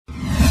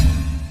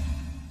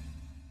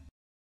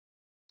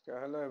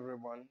Hello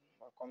everyone,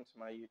 welcome to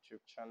my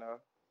YouTube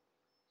channel.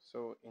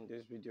 So in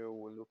this video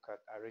we'll look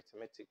at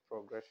arithmetic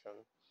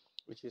progression,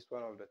 which is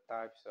one of the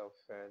types of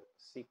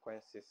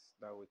sequences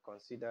that we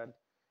considered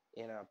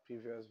in our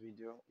previous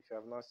video. If you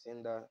have not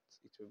seen that,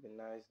 it will be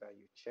nice that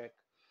you check.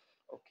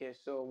 Okay,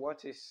 so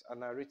what is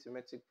an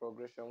arithmetic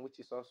progression, which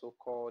is also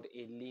called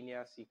a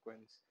linear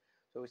sequence?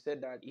 So we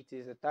said that it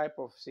is a type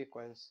of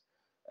sequence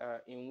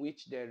in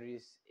which there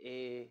is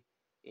a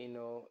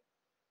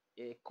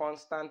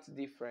constant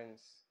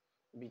difference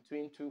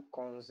between two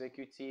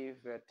consecutive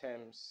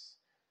terms.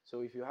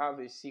 So if you have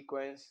a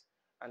sequence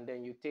and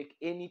then you take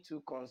any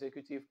two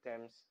consecutive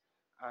terms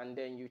and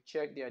then you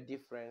check their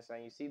difference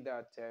and you see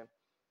that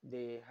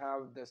they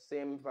have the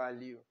same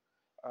value,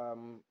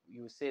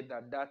 you say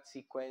that that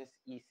sequence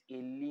is a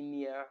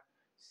linear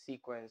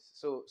sequence.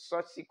 So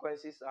such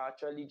sequences are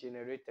actually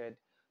generated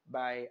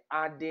by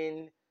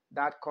adding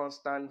that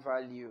constant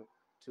value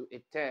to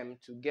a term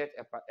to get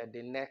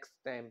the next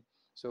term.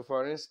 So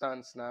for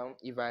instance, now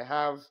if I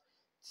have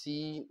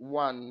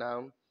T1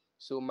 now,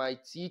 so my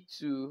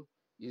T2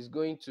 is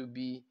going to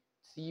be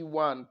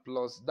T1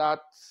 plus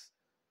that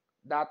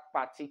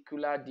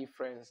particular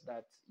difference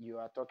that you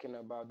are talking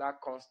about,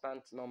 that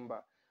constant number.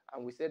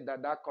 And we said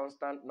that that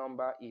constant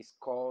number is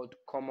called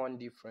common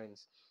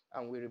difference,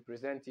 and we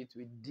represent it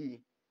with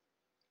D.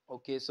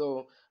 Okay,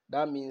 so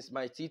that means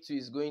my T2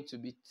 is going to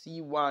be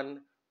T1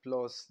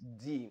 plus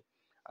D.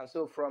 And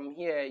so from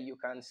here, you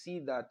can see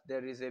that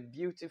there is a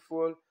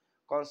beautiful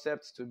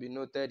concept to be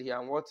noted here.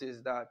 And what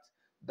is that?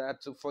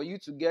 For you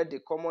to get the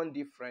common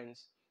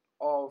difference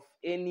of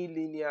any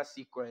linear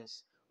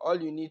sequence, all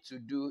you need to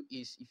do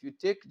is, if you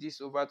take this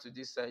over to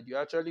this side,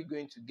 you're actually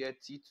going to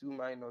get T2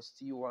 minus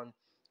T1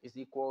 is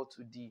equal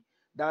to D.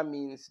 That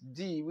means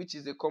D, which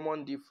is the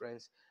common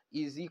difference,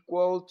 is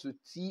equal to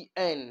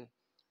Tn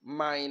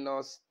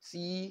minus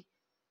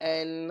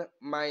Tn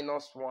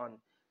minus 1.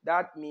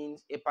 That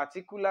means a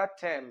particular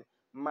term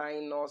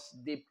minus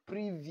the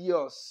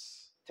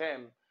previous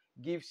term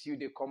gives you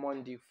the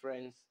common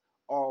difference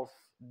of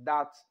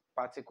that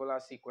particular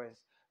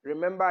sequence.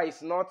 Remember,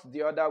 it's not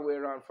the other way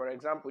around. For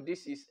example,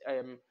 this is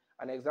an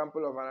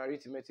example of an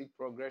arithmetic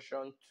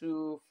progression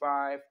 2,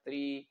 5,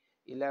 3,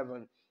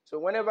 11. So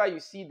whenever you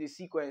see the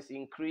sequence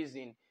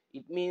increasing,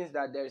 it means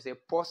that there is a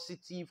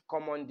positive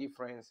common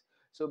difference.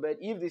 So, but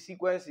if the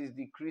sequence is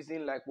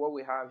decreasing like what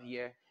we have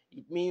here,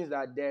 it means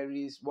that there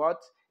is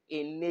what?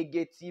 A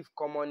negative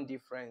common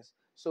difference.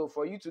 So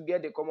for you to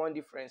get the common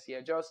difference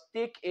here, just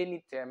take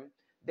any term,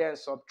 then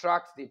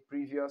subtract the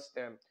previous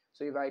term.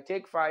 So if I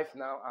take 5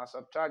 now, I'll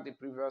subtract the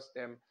previous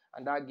term,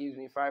 and that gives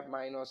me 5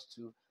 minus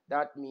 2.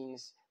 That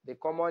means the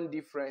common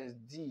difference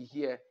D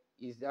here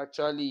is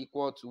actually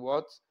equal to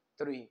what?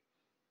 3.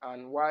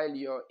 And while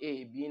your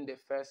A, being the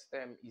first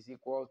term, is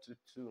equal to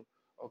 2.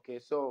 Okay,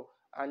 so,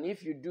 and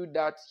if you do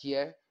that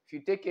here, if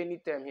you take any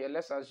term here,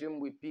 let's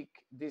assume we pick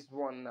this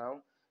one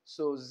now.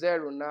 So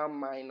 0 now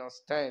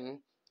minus 10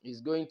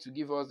 is going to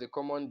give us the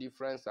common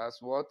difference as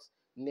what?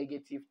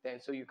 Negative 10.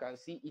 So you can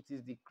see it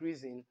is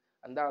decreasing,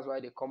 and that's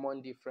why the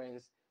common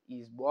difference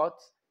is what?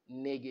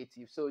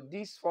 Negative. So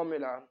this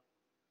formula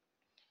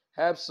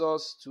helps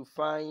us to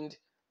find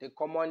the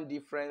common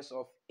difference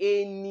of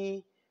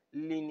any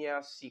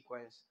linear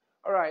sequence.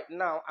 All right,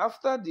 now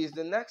after this,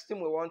 the next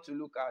thing we want to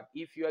look at,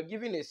 if you are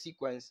given a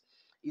sequence,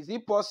 is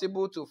it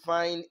possible to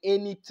find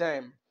any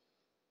term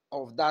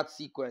of that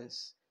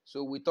sequence?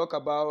 So we talk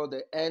about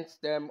the nth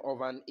term of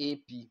an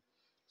AP.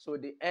 So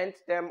the nth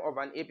term of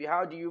an AP,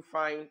 how do you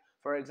find,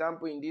 for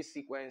example, in this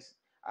sequence,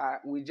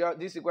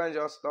 this sequence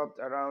just stopped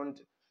around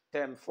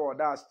term 4,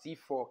 that's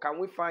T4. Can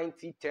we find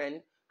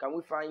T10? Can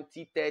we find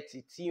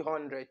T30,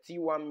 T100,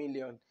 T1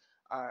 million,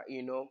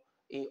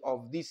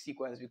 of this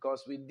sequence?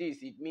 Because with this,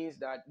 it means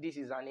that this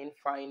is an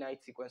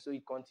infinite sequence, so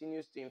it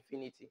continues to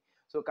infinity.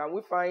 So can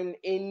we find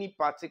any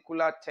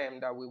particular term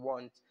that we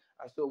want?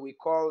 And so we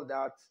call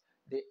that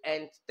the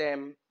nth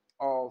term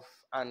of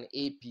an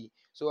AP.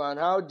 So, and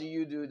how do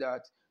you do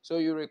that? So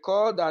you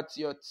recall that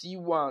your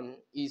T1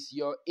 is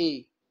your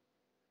A.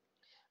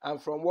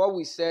 And from what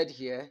we said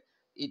here,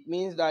 it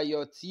means that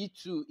your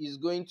T2 is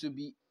going to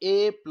be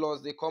A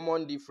plus the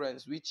common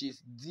difference, which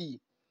is D.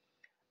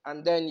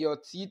 And then your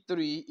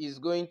T3 is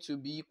going to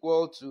be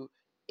equal to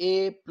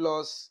A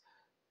plus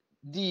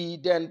D,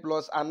 then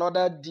plus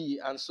another D.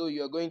 And so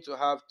you're going to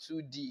have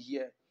 2D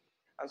here.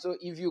 And so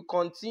if you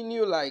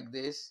continue like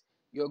this,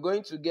 you're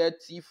going to get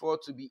T4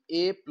 to be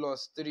A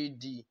plus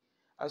 3D.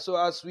 And so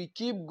as we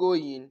keep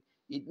going,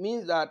 it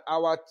means that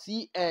our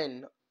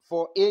Tn,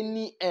 for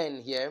any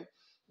n here,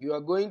 you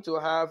are going to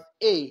have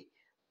A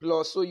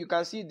plus, so you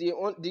can see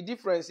the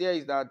difference here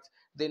is that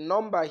the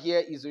number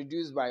here is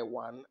reduced by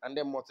 1 and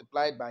then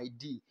multiplied by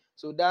D.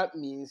 So that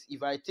means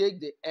if I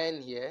take the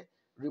n here,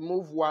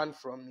 remove 1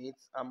 from it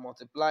and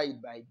multiply it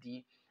by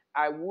D,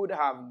 I would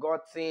have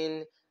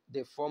gotten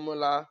the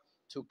formula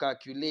to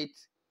calculate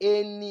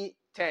any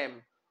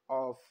term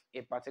of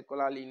a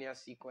particular linear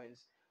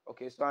sequence.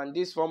 Okay, so and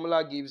this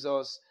formula gives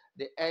us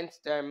the nth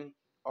term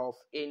of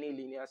any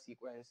linear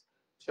sequence.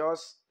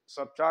 Just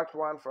subtract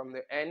 1 from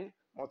the n,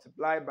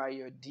 multiply by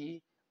your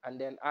d, and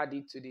then add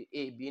it to the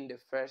a being the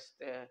first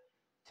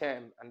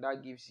term, and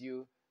that gives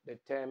you the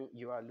term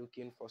you are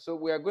looking for. So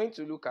we are going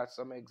to look at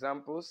some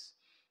examples.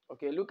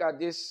 Okay, look at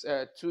these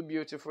two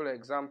beautiful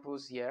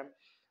examples here.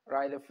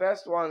 Right, the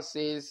first one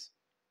says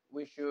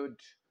we should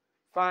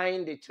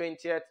find the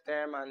 20th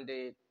term and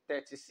the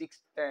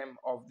 36th term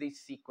of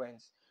this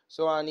sequence.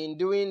 So, and in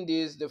doing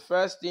this, the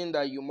first thing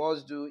that you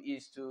must do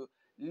is to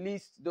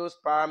list those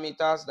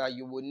parameters that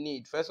you would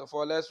need. First of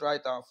all, let's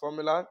write our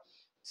formula.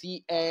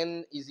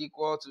 Tn is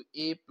equal to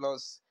a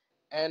plus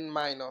n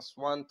minus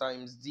 1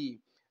 times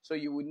d. So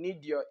you would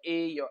need your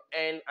a, your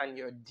n, and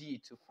your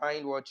d to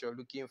find what you're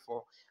looking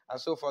for. And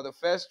so for the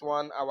first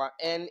one, our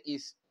n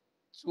is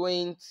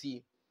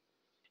 20.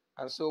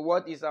 And so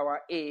what is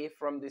our a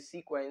from the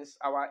sequence?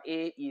 Our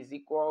a is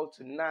equal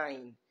to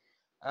 9.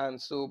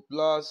 And so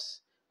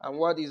plus, and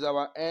what is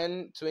our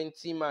n?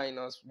 20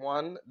 minus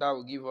 1. That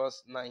will give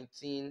us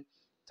 19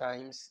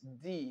 times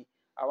d.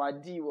 Our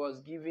d was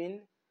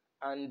given,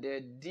 and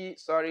the d,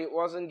 sorry, it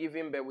wasn't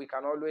given, but we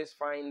can always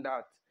find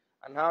that.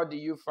 And how do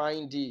you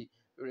find d?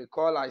 You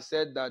recall I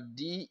said that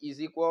d is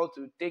equal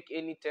to, take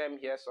any term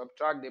here,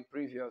 subtract the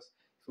previous.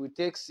 If we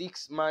take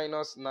 6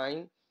 minus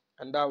 9,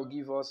 and that will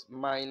give us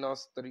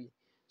minus 3.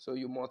 So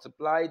you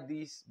multiply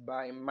this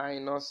by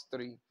minus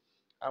 3.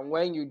 And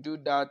when you do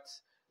that,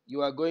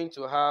 you are going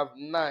to have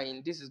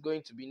 9. This is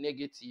going to be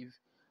negative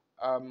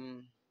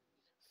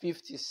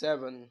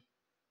 57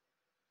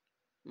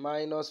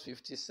 minus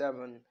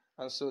 57.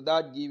 And so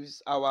that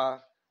gives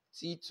our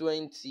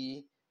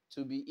T20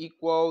 to be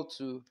equal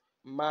to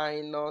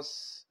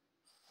minus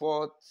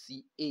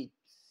 48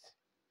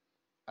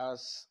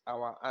 as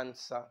our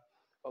answer.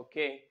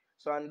 Okay,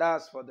 so and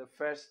that's for the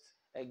first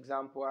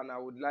example, and I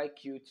would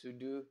like you to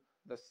do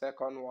the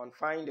second one.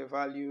 Find the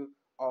value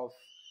of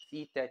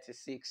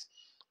T36.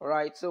 All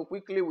right, so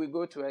quickly we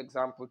go to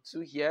example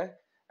 2 here.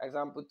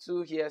 Example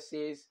 2 here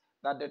says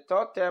that the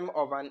third term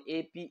of an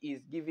AP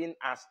is given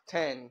as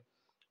 10.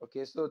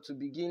 Okay, so to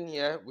begin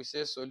here, we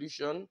say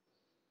solution.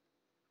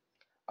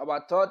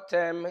 Our third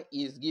term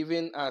is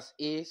given as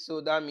A,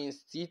 so that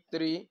means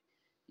T3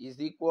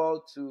 is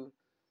equal to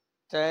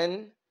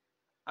 10,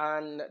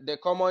 and the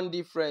common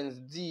difference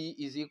D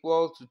is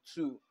equal to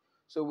 2.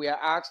 So we are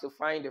asked to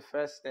find the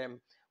first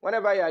term.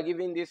 Whenever you are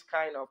given this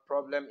kind of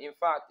problem, in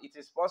fact, it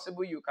is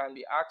possible you can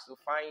be asked to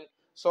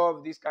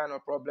solve this kind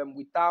of problem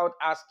without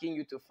asking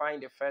you to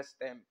find the first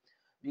term.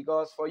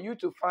 Because for you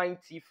to find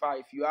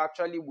T5, you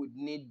actually would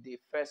need the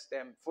first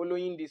term.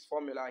 Following this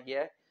formula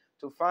here,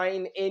 to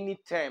find any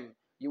term,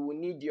 you will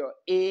need your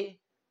A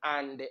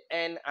and the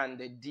N and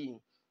the D.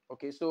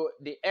 Okay, so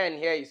the N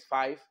here is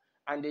 5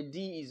 and the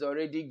D is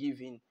already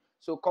given.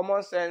 So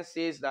common sense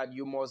says that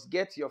you must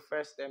get your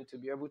first term to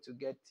be able to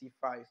get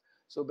T5.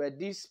 So, but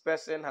this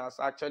person has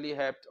actually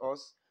helped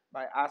us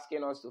by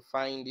asking us to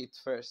find it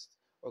first.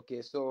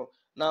 Okay, so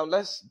now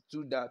let's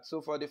do that.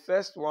 So for the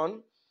first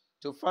one,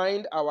 to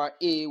find our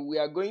A, we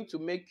are going to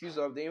make use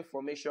of the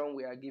information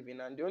we are given.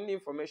 And the only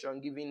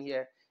information given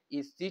here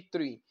is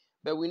T3.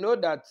 But we know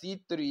that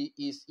T3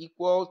 is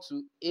equal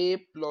to A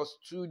plus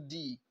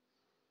 2D.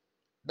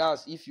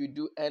 That's if you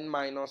do n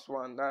minus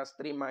 1. That's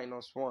 3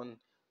 minus 1.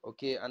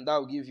 Okay, and that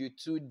will give you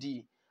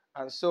 2D.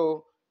 And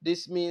so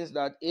this means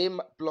that A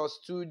plus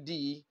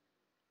 2D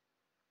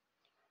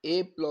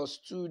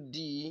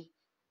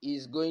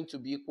is going to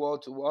be equal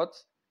to what?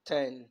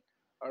 10.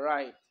 All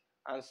right.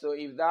 And so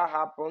if that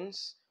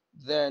happens,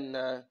 then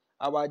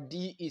our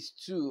D is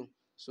 2.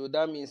 So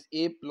that means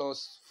A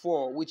plus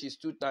 4, which is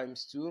 2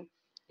 times 2,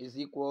 is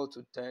equal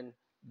to 10.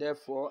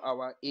 Therefore,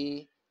 our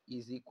A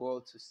is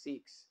equal to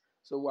 6.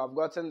 So we have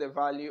gotten the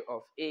value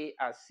of A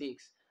as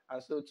 6.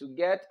 And so to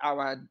get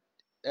our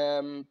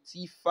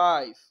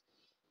T5,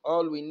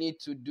 all we need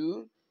to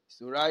do is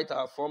to write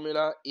our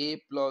formula.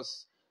 A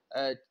plus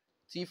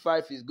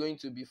T5 is going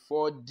to be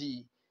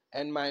 4D.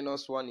 N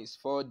minus 1 is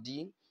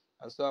 4D.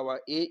 And so our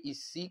A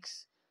is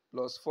 6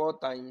 plus 4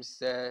 times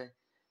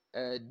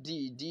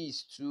D. D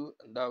is 2,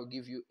 and that will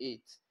give you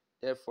 8.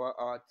 Therefore,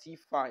 our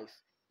T5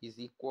 is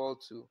equal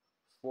to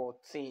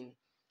 14.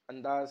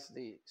 And that's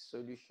the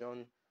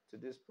solution to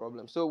this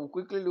problem. So we'll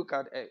quickly look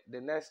at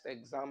the next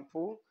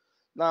example.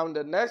 Now,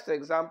 the next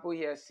example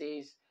here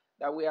says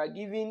that we are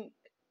given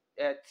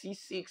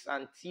T6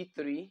 and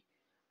T3,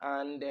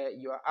 and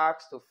you are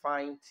asked to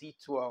find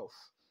T12.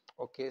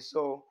 Okay,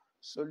 so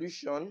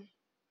solution.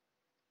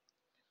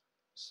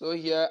 So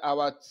here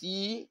our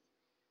T3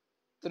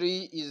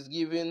 is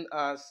given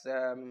as,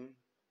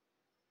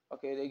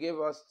 okay, they gave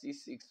us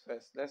T6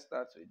 first. Let's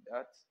start with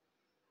that.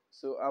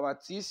 So our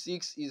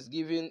T6 is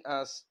given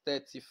as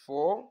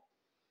 34.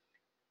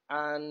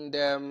 And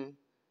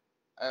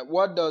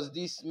what does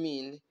this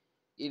mean?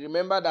 You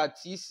remember that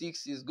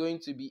T6 is going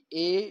to be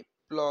A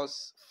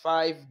plus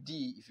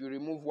 5D. If you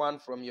remove 1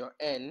 from your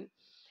N,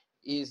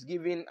 is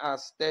given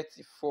as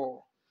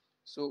 34.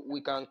 So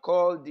we can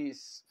call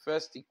this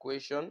first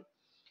equation.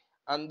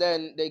 And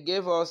then they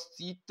gave us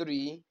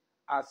T3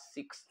 as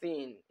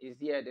 16. Is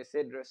here, they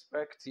said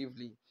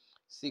respectively.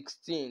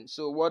 16.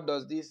 So what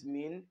does this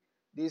mean?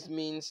 This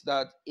means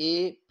that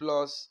a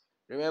plus,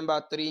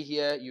 remember 3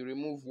 here, you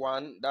remove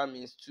 1, that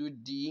means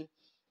 2d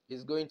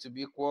is going to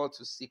be equal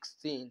to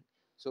 16.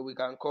 So we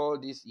can call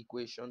this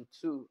equation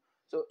 2.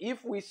 So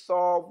if we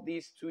solve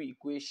these two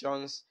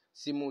equations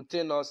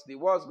simultaneously,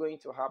 what's going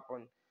to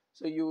happen?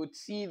 So you would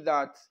see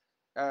that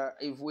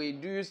if we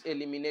do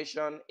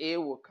elimination, a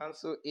will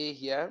cancel a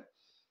here.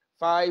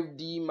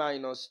 5d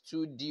minus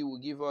 2d will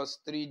give us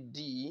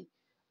 3d,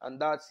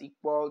 and that's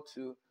equal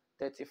to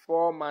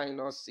 34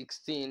 minus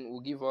 16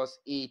 will give us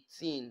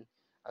 18.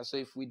 And so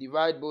if we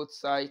divide both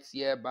sides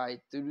here by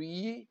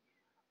 3,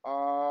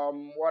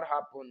 what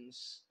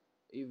happens?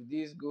 If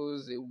this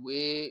goes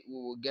away, we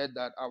will get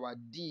that our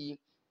d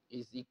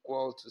is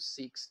equal to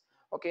 6.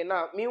 Okay,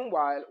 now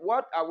meanwhile,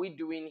 what are we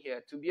doing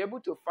here? To be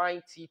able to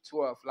find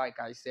T12, like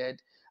I said,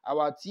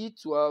 our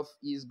T12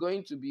 is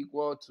going to be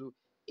equal to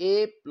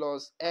a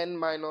plus n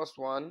minus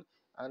 1,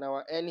 and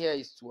our n here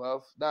is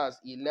 12. That's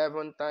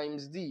 11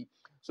 times d.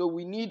 So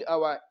we need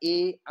our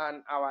a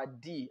and our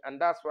d,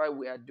 and that's why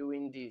we are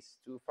doing this,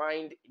 to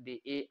find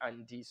the a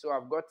and d. So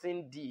I've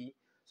gotten d.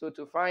 So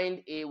to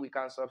find a, we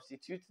can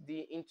substitute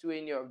d into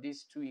any of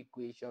these two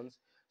equations.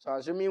 So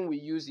assuming we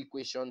use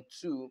equation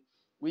 2,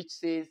 which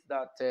says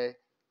that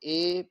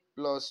a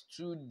plus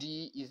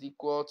 2d is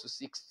equal to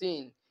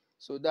 16.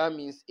 So that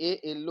means a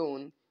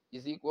alone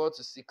is equal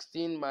to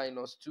 16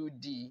 minus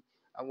 2d,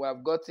 and we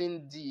have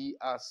gotten d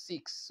as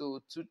 6.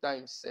 So 2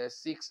 times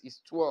 6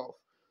 is 12.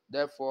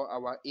 Therefore,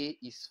 our a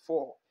is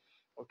 4.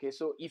 Okay,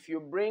 so if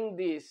you bring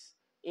this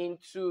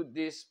into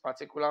this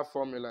particular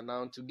formula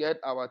now to get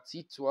our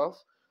T12,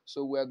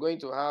 so we're going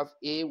to have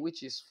a,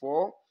 which is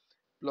 4,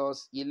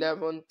 plus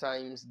 11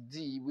 times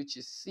d, which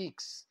is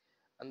 6.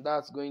 And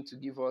that's going to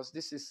give us,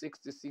 this is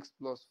 66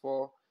 plus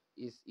 4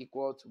 is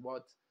equal to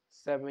what?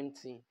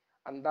 70.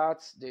 And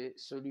that's the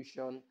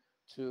solution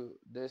to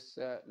this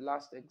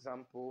last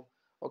example.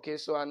 Okay,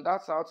 so and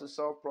that's how to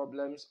solve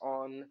problems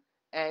on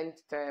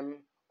nth term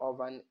of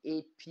an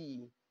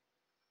AP,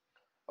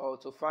 or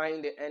to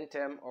find the nth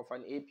term of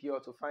an AP, or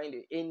to find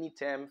any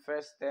term,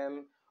 first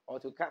term, or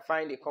to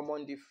find a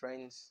common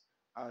difference,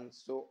 and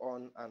so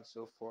on and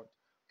so forth.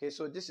 Okay,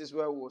 so this is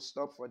where we'll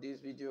stop for this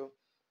video,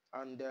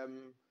 and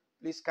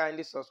please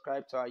kindly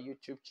subscribe to our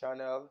YouTube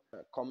channel,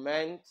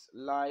 comment,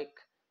 like,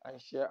 and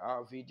share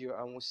our video,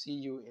 and we'll see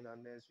you in our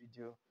next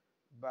video.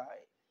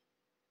 Bye.